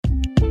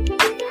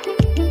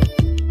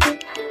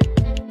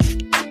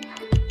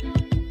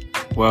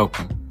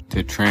Welcome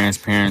to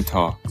Transparent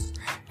Talks,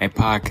 a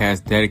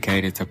podcast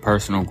dedicated to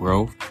personal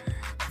growth,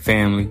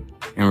 family,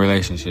 and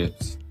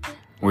relationships.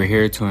 We're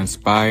here to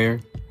inspire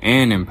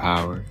and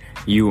empower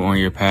you on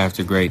your path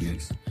to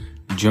greatness.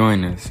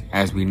 Join us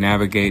as we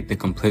navigate the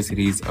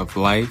complexities of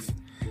life,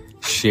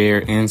 share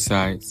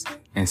insights,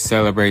 and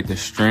celebrate the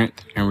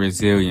strength and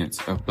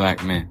resilience of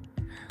Black men.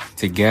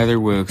 Together,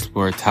 we'll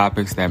explore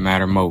topics that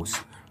matter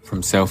most,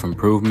 from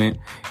self-improvement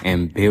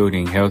and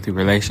building healthy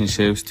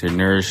relationships to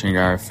nourishing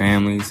our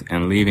families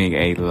and leaving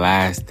a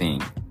lasting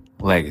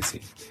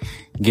legacy.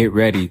 Get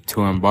ready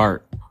to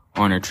embark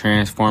on a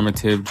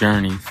transformative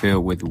journey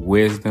filled with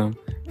wisdom,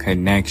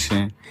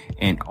 connection,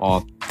 and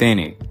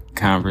authentic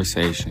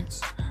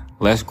conversations.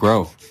 Let's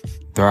grow,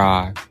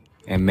 thrive,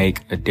 and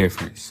make a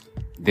difference.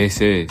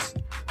 This is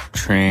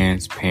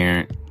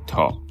Transparent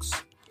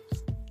Talks.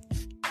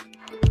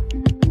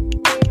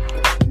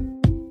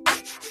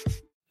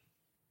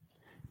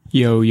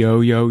 Yo,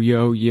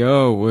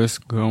 what's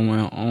going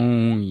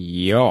on,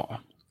 y'all?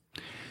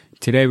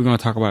 Today we're going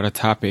to talk about a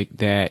topic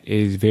that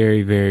is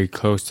very, very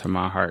close to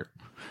my heart,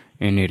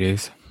 and it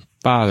is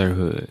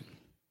fatherhood.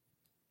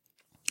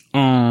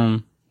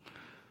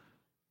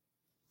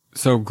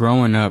 So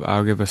growing up,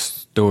 I'll give a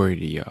story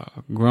to y'all.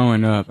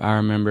 Growing up, I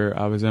remember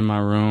I was in my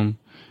room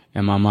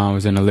and my mom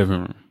was in the living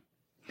room.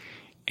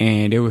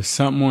 And there was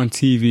something on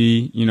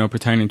TV,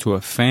 pertaining to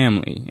a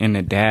family, and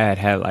the dad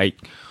had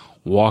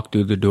walked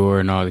through the door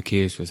and all the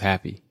kids was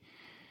happy.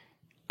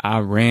 I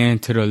ran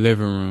to the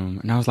living room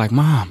and I was like,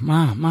 Mom.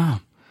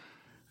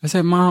 I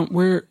said, Mom,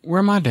 where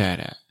my dad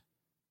at?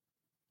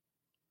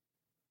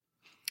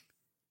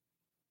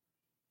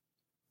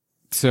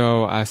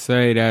 So I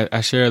share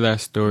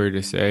that story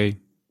to say,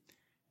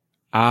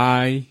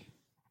 I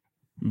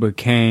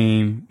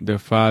became the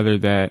father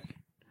that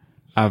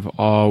I've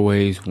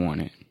always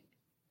wanted.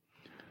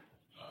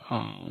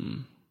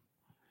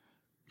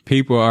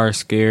 People are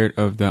scared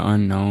of the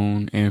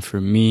unknown, and for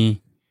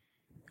me,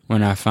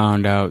 when I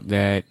found out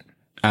that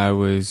I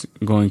was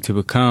going to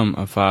become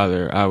a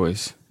father, I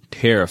was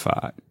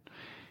terrified.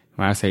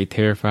 When I say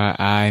terrified,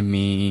 I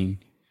mean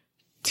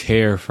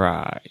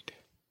terrified.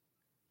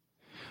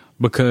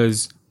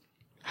 Because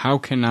how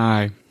can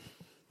I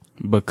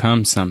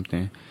become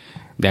something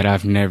that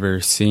I've never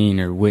seen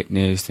or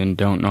witnessed and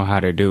don't know how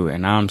to do?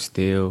 And I'm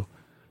still,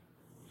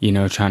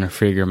 trying to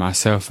figure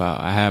myself out.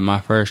 I had my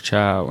first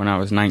child when I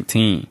was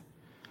 19,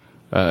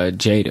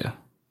 Jada.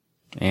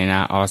 And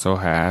I also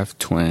have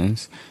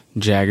twins,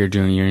 Jagger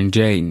Jr. and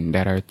Jaden,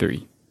 that are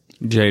 3.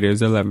 Jada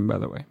is 11, by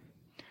the way.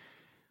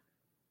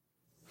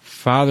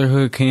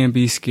 Fatherhood can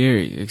be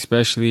scary,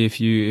 especially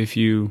if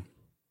you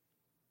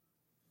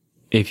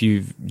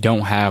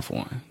don't have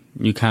one.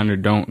 You kind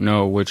of don't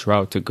know which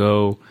route to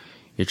go.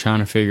 You're trying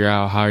to figure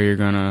out how you're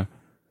going to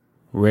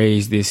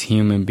raise this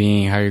human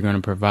being, how you're going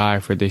to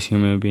provide for this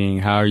human being.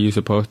 How are you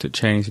supposed to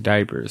change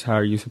diapers? How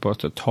are you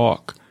supposed to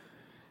talk?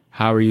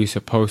 How are you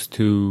supposed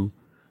to,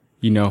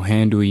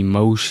 handle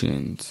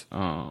emotions?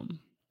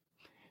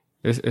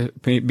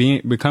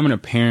 Becoming a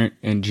parent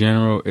in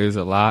general is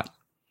a lot.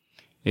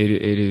 It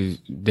is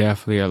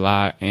definitely a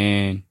lot.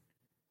 And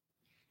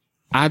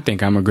I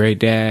think I'm a great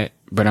dad,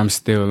 but I'm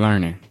still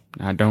learning.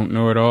 I don't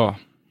know it all.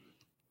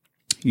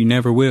 You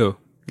never will.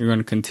 You're going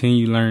to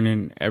continue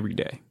learning every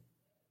day.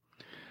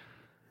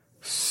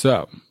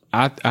 So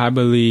I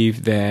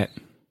believe that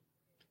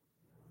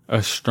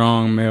a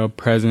strong male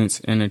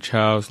presence in a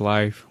child's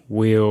life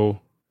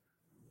will,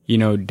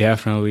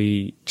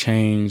 definitely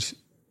change,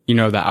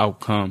 the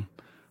outcome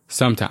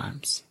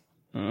sometimes,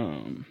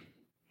 in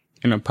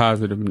a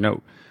positive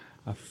note.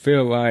 I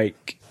feel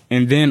like,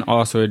 and then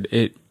also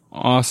it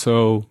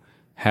also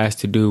has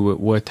to do with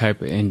what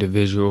type of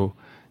individual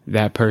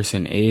that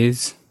person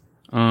is.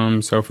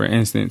 So for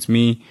instance,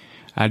 me,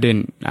 I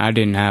didn't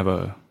have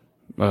a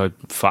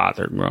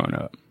father growing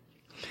up,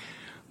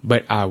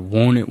 but I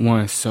wanted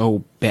one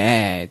so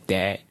bad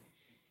that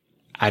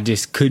I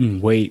just couldn't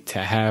wait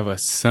to have a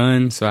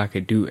son so I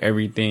could do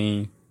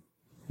everything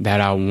that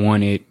I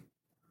wanted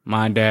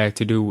my dad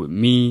to do with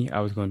me.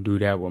 I was going to do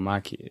that with my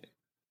kid.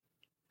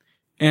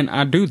 And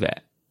I do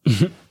that.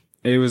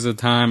 It was a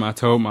time I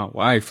told my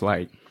wife,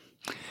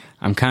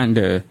 I'm kind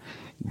of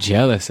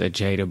jealous of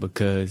Jada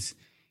because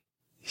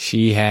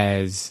she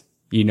has,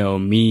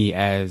 me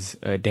as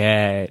a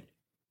dad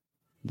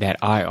that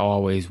I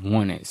always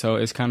wanted. So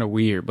it's kind of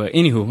weird. But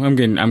anywho, I'm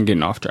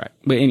getting off track.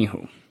 But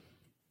anywho.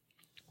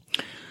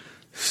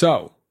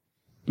 So,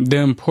 the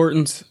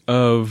importance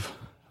of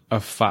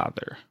a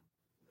father.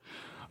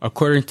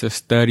 According to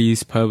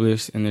studies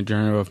published in the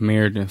Journal of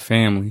Marriage and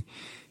Family,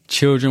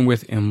 children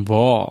with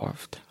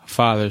involved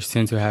fathers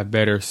tend to have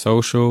better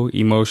social,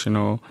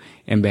 emotional,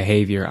 and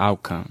behavior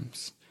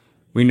outcomes.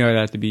 We know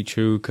that to be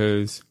true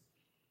because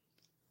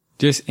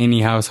just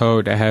any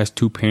household that has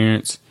 2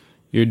 parents,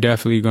 you're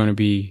definitely going to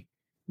be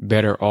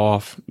better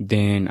off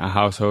than a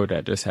household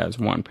that just has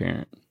 1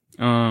 parent.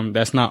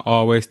 That's not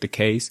always the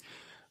case,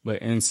 but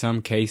in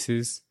some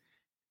cases,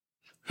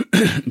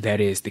 that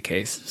is the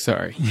case.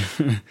 Sorry.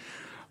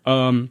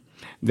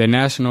 The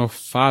National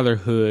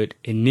Fatherhood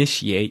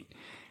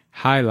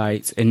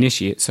highlights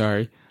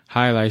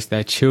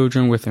that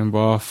children with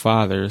involved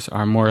fathers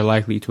are more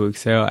likely to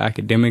excel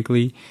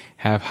academically,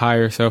 have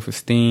higher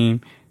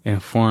self-esteem,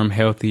 and form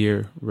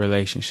healthier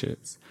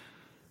relationships.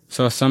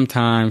 So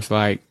sometimes,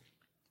 like,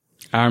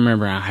 I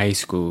remember in high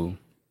school,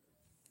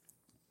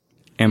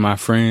 and my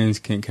friends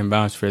can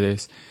vouch for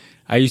this,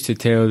 I used to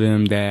tell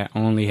them that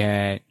one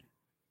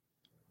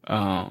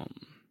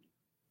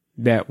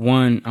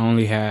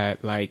only had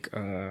like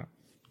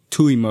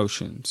two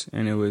emotions,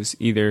 and it was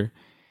either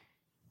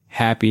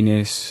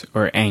happiness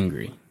or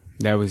angry.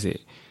 That was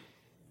it.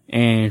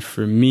 And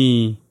for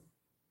me,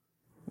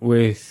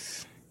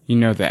 with,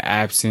 the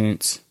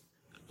absence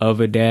of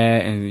a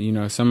dad,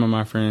 and, some of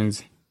my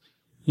friends,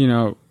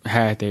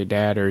 had their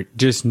dad or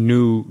just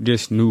knew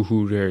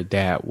who their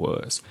dad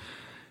was.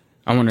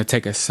 I want to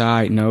take a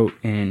side note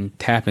and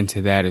tap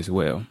into that as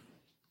well.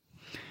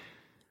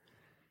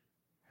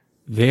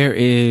 There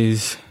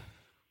is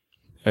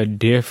a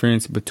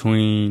difference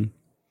between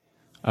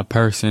a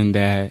person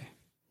that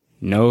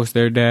knows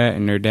their dad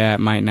and their dad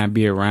might not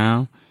be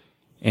around,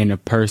 and a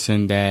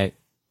person that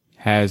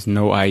has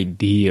no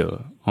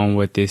idea on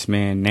what this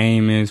man's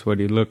name is, what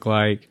he look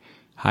like,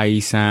 how he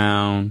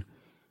sound,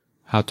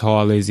 how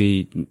tall is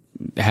he,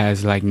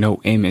 has like no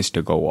image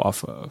to go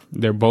off of.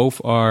 They both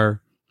are,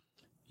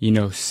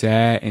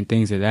 sad and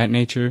things of that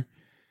nature,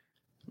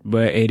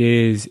 but it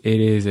is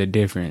a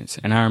difference.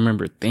 And I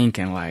remember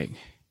thinking I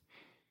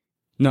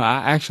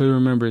actually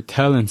remember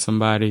telling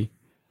somebody,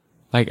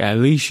 like, at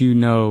least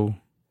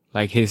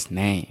like his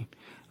name.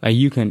 Like,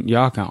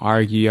 y'all can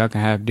argue, y'all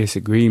can have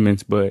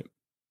disagreements, but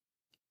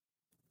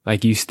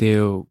like you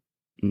still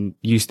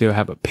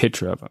have a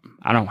picture of him.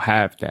 I don't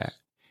have that,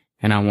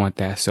 and I want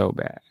that so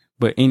bad.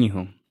 But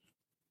anywho,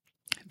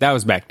 that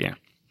was back then.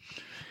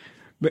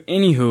 But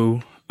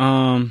anywho,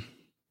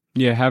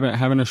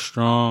 having a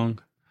strong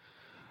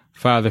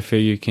father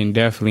figure can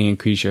definitely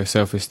increase your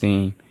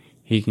self-esteem.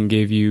 He can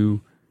give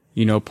you,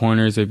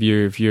 pointers if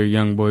you're a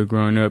young boy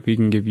growing up. He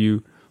can give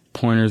you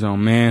pointers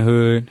on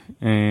manhood,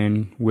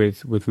 and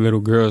with little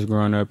girls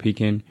growing up, he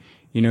can,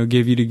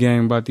 give you the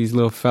game about these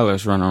little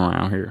fellas running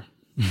around here.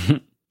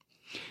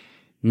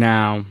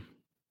 Now,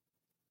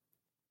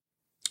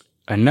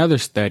 another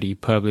study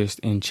published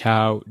in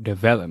Child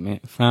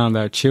Development found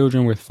that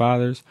children with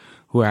fathers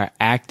who are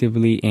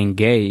actively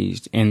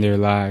engaged in their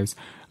lives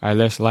are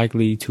less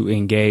likely to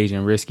engage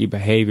in risky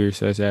behaviors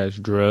such as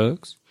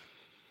drug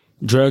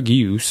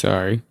use,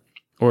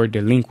 or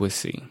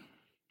delinquency.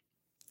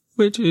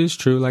 Which is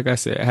true. Like I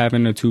said,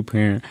 having a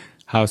 2-parent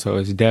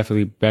household is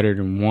definitely better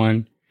than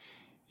one.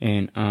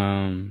 And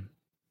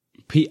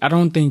I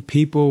don't think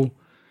people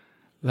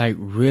like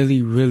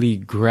really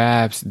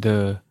grasp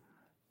the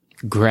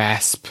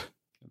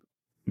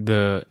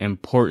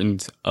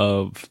importance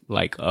of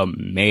like a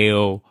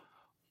male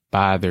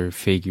father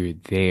figure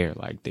there.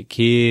 Like, the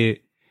kid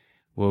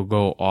will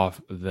go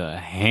off the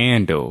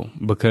handle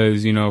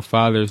because,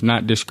 fathers,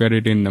 not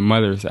discrediting the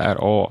mothers at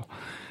all,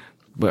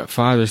 but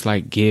fathers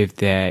like give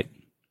that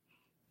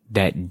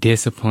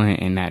discipline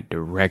and that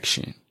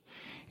direction.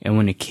 And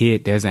when a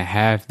kid doesn't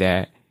have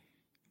that,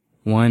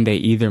 one, they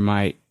either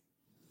might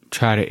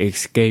try to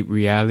escape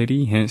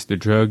reality, hence the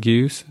drug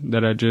use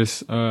that I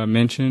just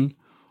mentioned,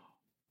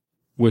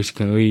 which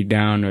can lead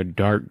down a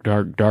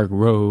dark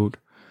road.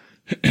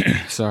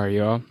 Sorry,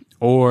 y'all.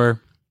 Or,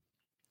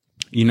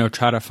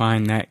 try to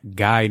find that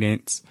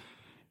guidance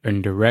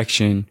and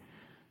direction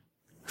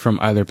from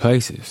other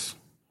places,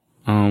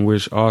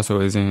 which also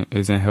isn't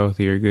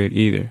healthy or good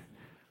either.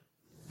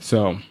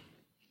 So,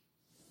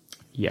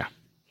 yeah.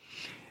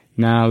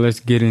 Now let's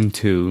get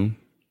into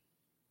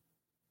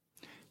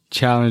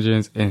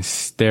challenges and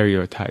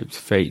stereotypes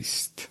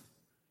faced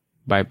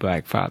by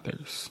Black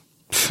fathers.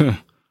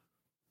 Like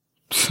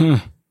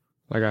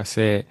I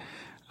said,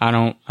 I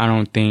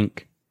don't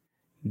think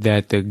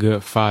that the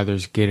good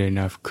fathers get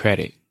enough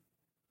credit.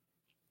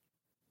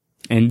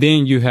 And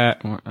then you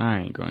have, well, I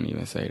ain't gonna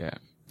even say that.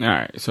 All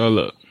right, so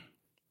look.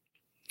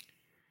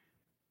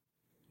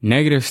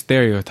 Negative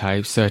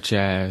stereotypes such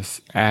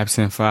as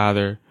absent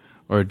father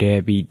or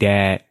deadbeat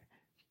dad.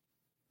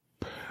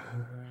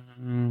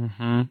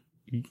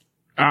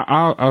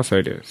 I'll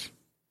say this.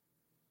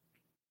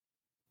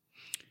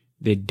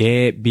 The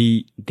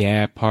deadbeat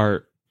dad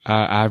part,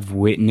 I've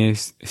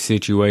witnessed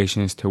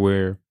situations to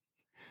where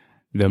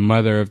the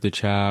mother of the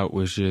child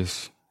was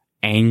just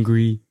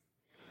angry.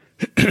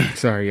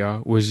 Sorry,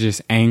 y'all. Was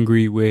just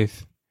angry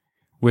with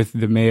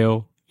the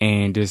male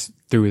and just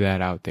threw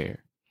that out there.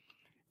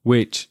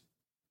 Which,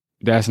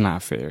 that's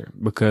not fair,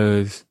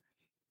 because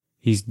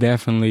he's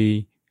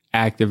definitely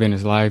active in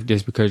his life.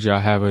 Just because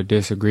y'all have a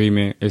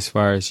disagreement as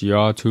far as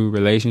y'all two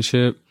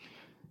relationship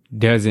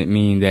doesn't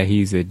mean that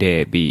he's a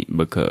deadbeat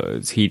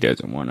because he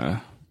doesn't want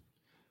to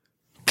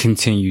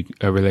continue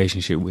a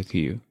relationship with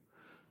you.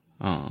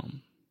 I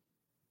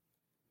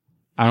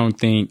don't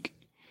think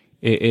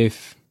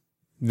if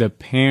the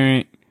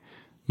parent,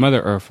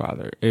 mother or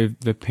father, if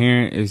the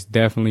parent is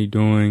definitely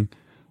doing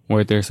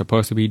what they're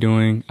supposed to be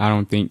doing. I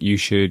don't think you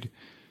should,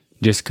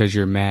 just because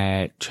you're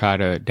mad, try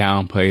to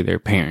downplay their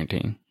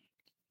parenting.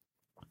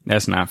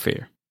 That's not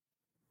fair.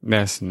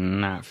 That's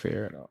not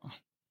fair at all.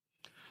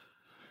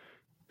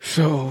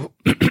 So,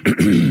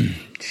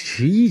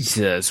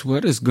 Jesus,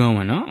 what is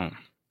going on?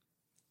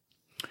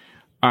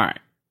 All right.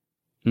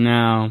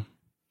 Now,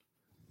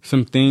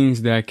 some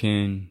things that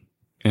can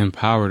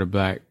empower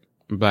the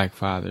black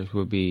fathers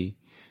would be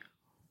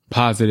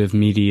positive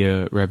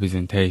media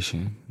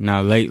representation.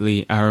 Now,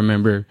 lately, I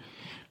remember,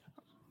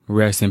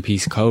 rest in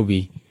peace,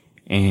 Kobe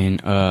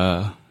and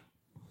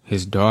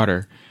his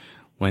daughter.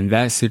 When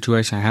that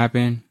situation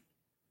happened,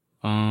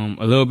 a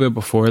little bit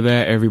before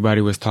that,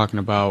 everybody was talking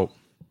about,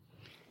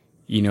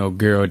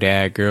 girl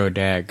dad, girl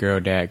dad, girl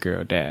dad,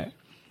 girl dad.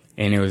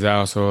 And it was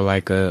also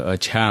like a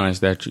challenge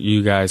that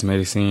you guys may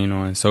have seen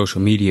on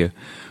social media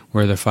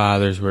where the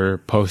fathers were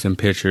posting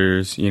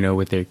pictures,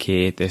 with their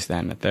kid, this, that,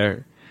 and the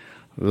third.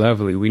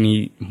 Lovely. We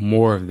need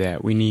more of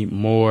that. We need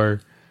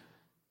more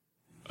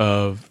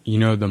of,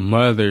 the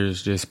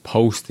mothers just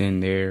posting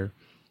their,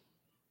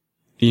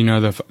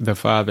 the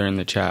father and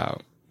the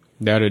child.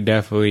 That'll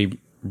definitely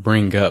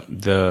bring up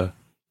the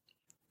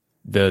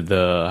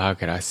how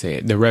could I say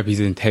it? The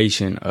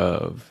representation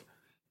of,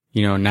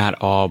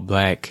 not all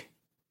black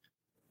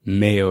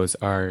males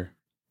are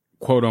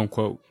quote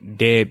unquote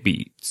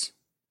deadbeats.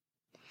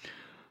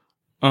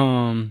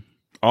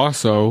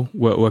 Also,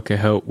 what could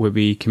help would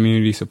be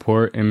community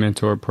support and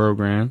mentor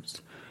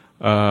programs,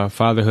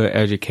 fatherhood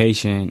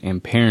education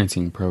and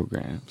parenting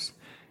programs.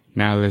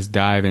 Now let's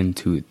dive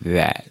into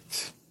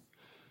that.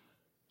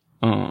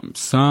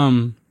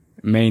 Some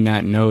may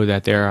not know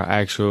that there are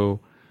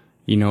actual,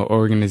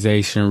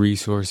 organization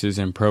resources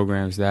and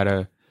programs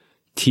that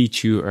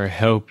teach you or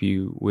help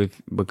you with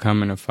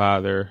becoming a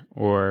father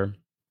or,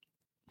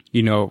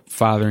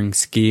 fathering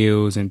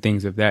skills and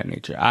things of that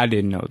nature. I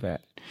didn't know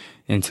that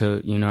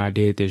until, I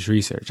did this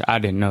research. I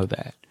didn't know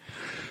that.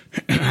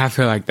 I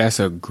feel like that's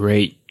a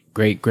great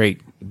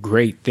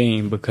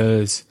thing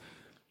because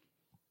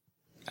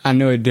I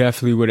know it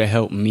definitely would have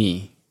helped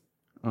me.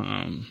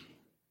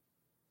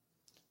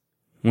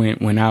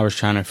 When I was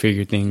trying to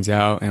figure things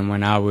out and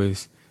when I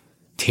was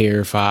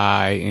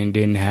terrified and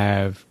didn't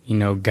have,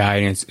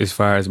 guidance as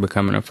far as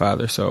becoming a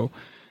father. So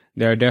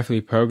there are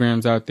definitely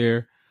programs out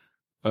there,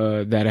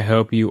 that'll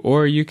help you,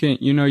 or you can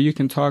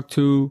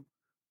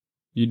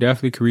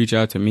definitely could reach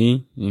out to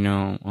me,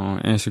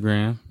 on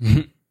Instagram,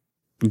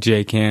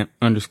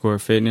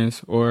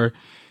 jcamp_fitness, or,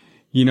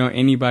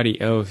 anybody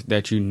else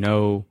that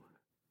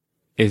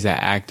is an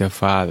active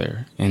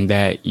father and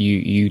that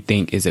you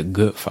think is a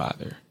good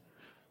father.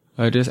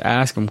 Just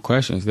ask them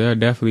questions. They'll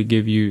definitely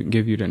give you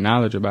the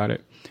knowledge about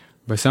it.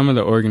 But some of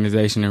the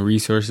organization and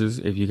resources,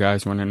 if you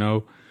guys want to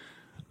know,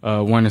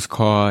 one is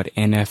called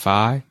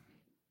NFI,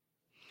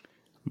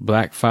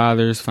 Black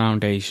Fathers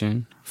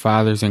Foundation,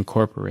 Fathers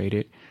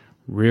Incorporated,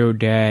 Real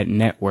Dad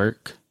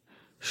Network,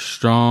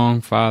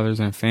 Strong Fathers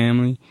and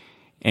Family,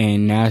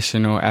 and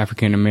National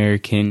African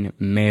American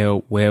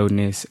Male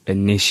Wellness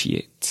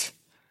Initiate.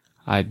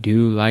 I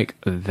do like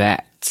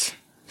that.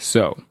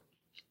 So,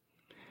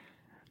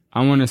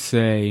 I want to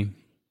say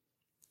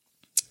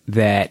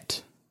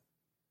that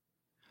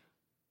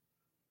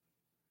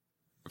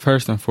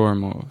first and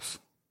foremost,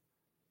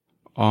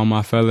 all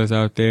my fellas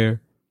out there,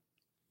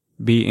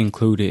 be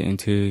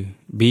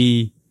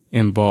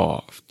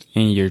involved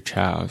in your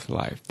child's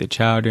life. The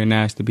child didn't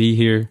ask to be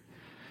here.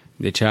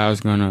 The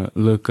child's going to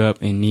look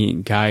up and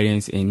need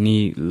guidance and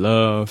need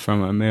love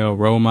from a male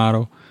role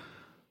model.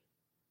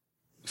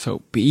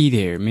 So be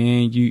there,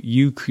 man.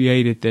 You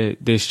created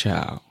this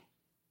child.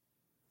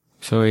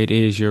 So it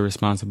is your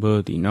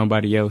responsibility,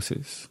 nobody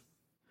else's.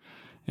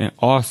 And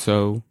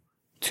also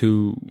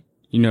to,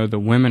 the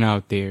women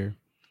out there,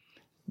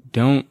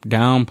 stop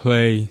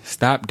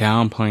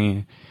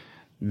downplaying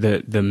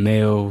the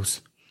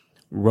male's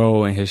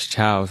role in his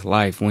child's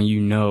life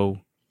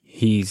when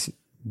he's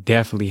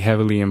definitely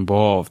heavily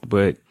involved.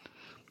 But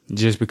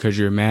just because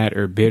you're mad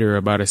or bitter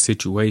about a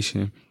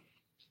situation,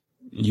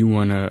 you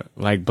want to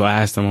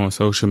blast him on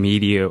social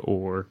media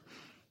or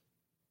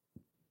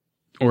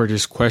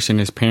just question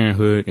his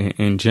parenthood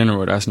in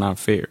general. That's not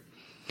fair.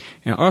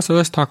 And also,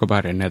 let's talk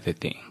about another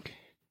thing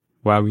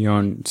while we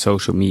on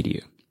social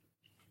media.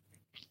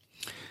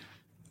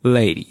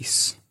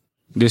 Ladies,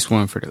 this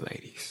one for the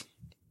ladies.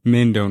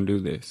 Men don't do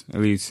this.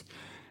 At least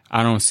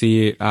I don't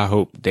see it. I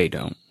hope they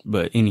don't.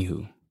 But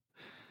anywho,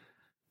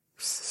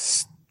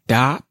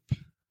 stop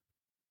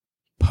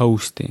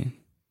posting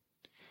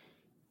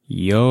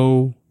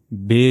your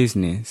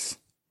business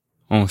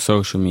on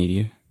social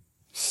media.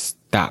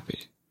 Stop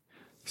it.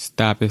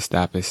 Stop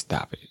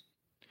it.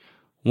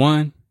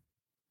 One,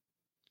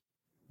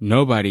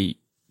 nobody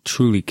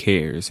truly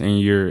cares,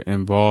 and you're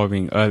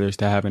involving others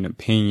to have an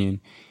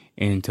opinion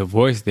and to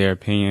voice their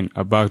opinion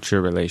about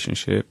your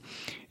relationship.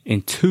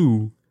 And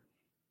two,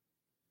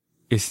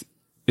 it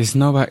is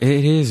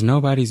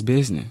nobody's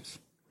business.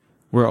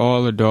 We're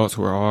all adults,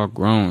 we're all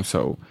grown,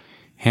 so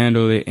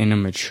handle it in a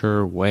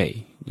mature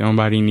way.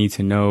 Nobody needs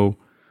to know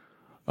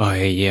oh,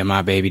 hey, yeah,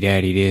 my baby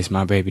daddy this,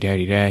 my baby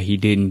daddy that. He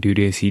didn't do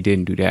this, he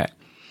didn't do that.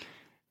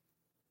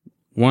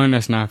 One,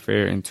 that's not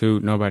fair. And two,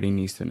 nobody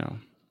needs to know.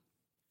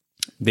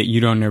 That you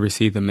don't ever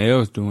see the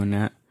males doing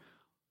that.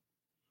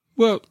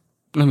 Well,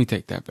 let me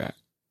take that back.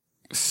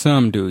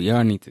 Some do.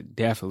 Y'all need to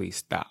definitely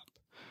stop.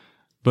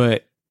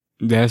 But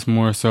that's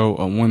more so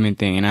a women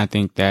thing. And I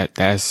think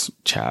that's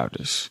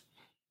childish.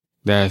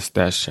 That's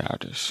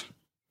childish.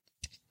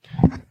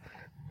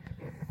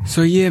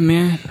 So yeah,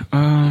 man.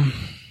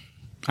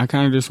 I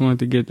kind of just wanted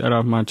to get that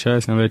off my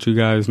chest and let you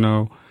guys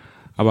know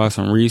about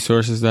some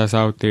resources that's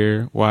out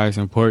there, why it's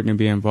important to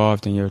be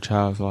involved in your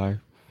child's life,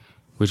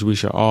 which we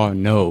should all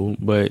know,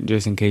 but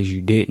just in case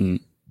you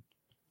didn't.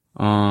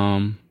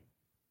 And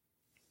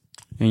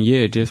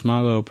yeah, just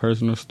my little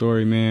personal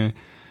story, man.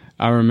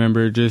 I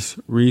remember just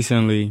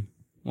recently,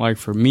 like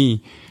for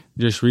me,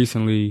 just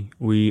recently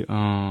we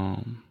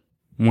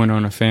went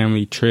on a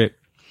family trip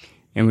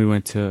and we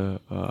went to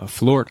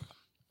Florida.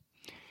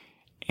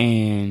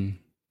 And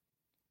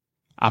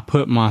I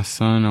put my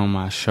son on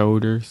my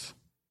shoulders.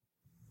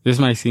 This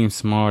might seem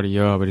small to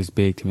y'all, but it's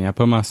big to me. I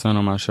put my son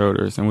on my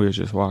shoulders and we were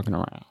just walking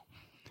around.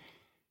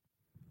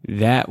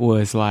 That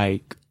was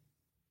like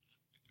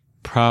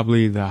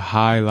probably the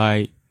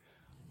highlight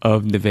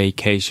of the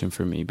vacation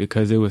for me,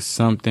 because it was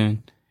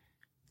something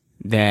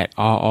that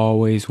I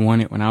always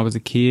wanted when I was a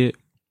kid.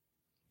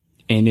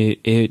 And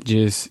it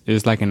just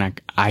is like an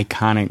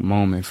iconic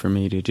moment for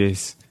me to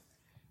just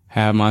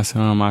have my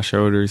son on my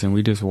shoulders and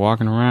we just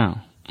walking around.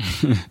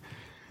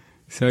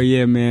 So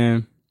yeah,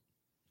 man,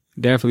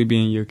 definitely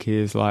be in your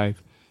kid's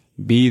life.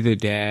 Be the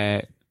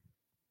dad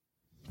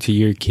to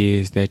your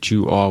kids that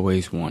you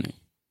always wanted.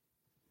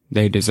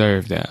 They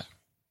deserve that.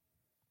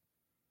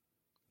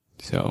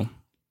 So,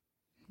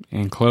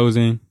 in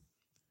closing,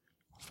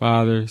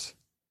 fathers,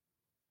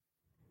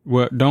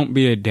 well, don't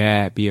be a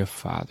dad, be a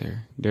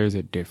father. There's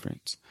a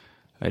difference.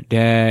 A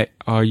dad,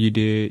 all you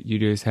did, you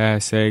just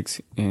had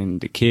sex and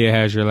the kid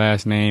has your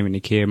last name and the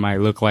kid might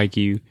look like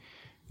you.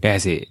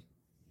 That's it.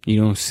 You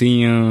don't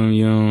see him,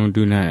 you don't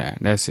do none of that.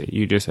 That's it.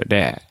 You just a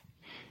dad.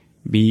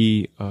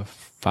 Be a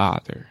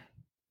father.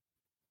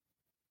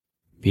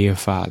 Be a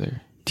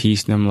father.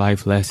 Teach them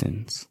life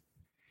lessons.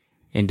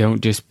 And don't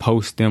just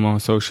post them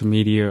on social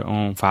media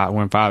on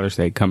when Father's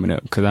Day coming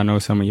up, because I know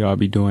some of y'all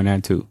be doing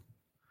that too.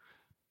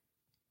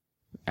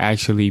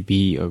 Actually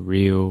be a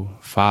real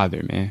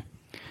father, man.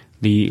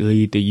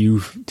 Lead the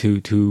youth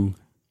to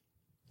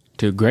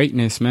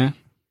greatness, man.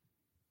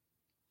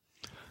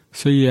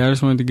 So yeah, I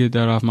just wanted to get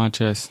that off my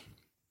chest.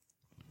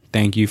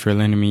 Thank you for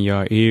lending me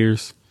your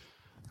ears.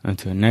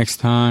 Until next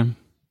time,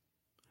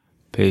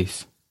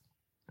 peace.